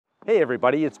Hey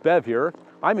everybody, it's Bev here.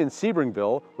 I'm in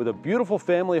Sebringville with a beautiful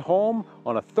family home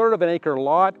on a 1/3 of an acre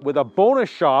lot with a bonus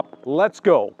shop. Let's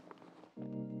go.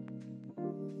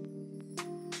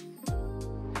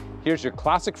 Here's your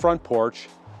classic front porch.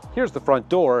 Here's the front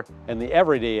door, and the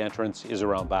everyday entrance is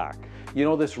around back. You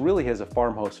know, this really has a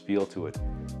farmhouse feel to it.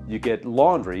 You get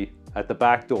laundry at the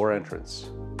back door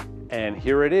entrance. And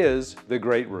here it is, the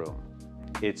great room.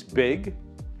 It's big,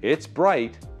 it's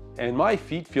bright, and my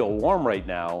feet feel warm right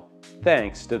now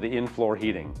thanks to the in-floor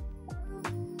heating.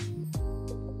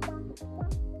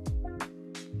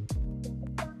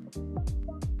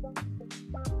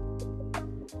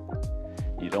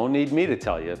 You don't need me to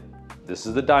tell you. This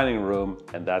is the dining room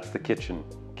and that's the kitchen.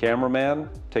 Cameraman,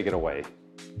 take it away.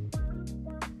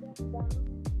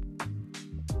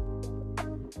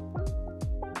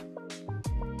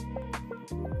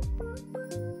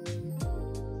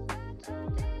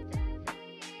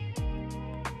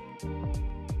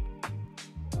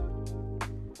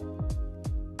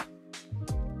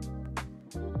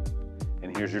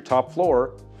 And here's your top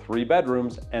floor, 3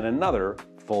 bedrooms and another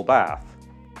full bath.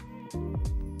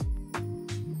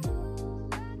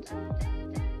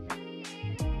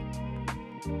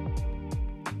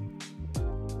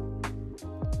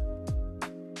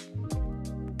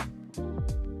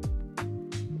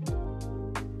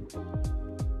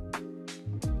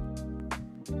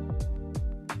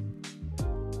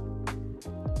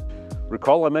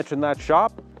 Recall I mentioned that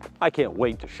shop? I can't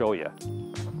wait to show you.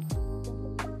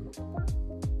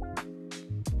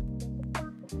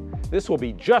 This will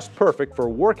be just perfect for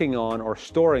working on or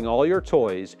storing all your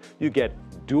toys. You get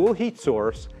dual heat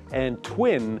source and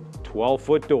twin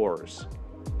 12-foot doors.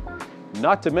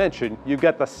 Not to mention, you've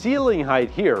got the ceiling height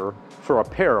here for a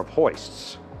pair of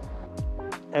hoists.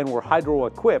 And we're hydro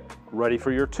equipped, ready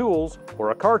for your tools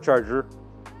or a car charger.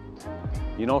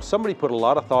 You know, somebody put a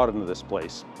lot of thought into this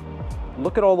place.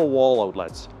 Look at all the wall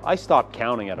outlets. I stopped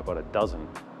counting at about a dozen.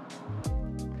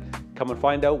 Come and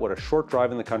find out what a short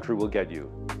drive in the country will get you.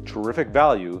 Terrific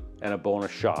value and a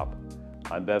bonus shop.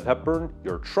 I'm Bev Hepburn,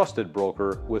 your trusted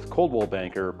broker with Coldwell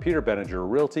Banker, Peter Benninger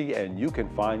Realty, and you can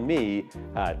find me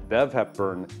at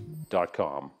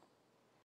bevhepburn.com.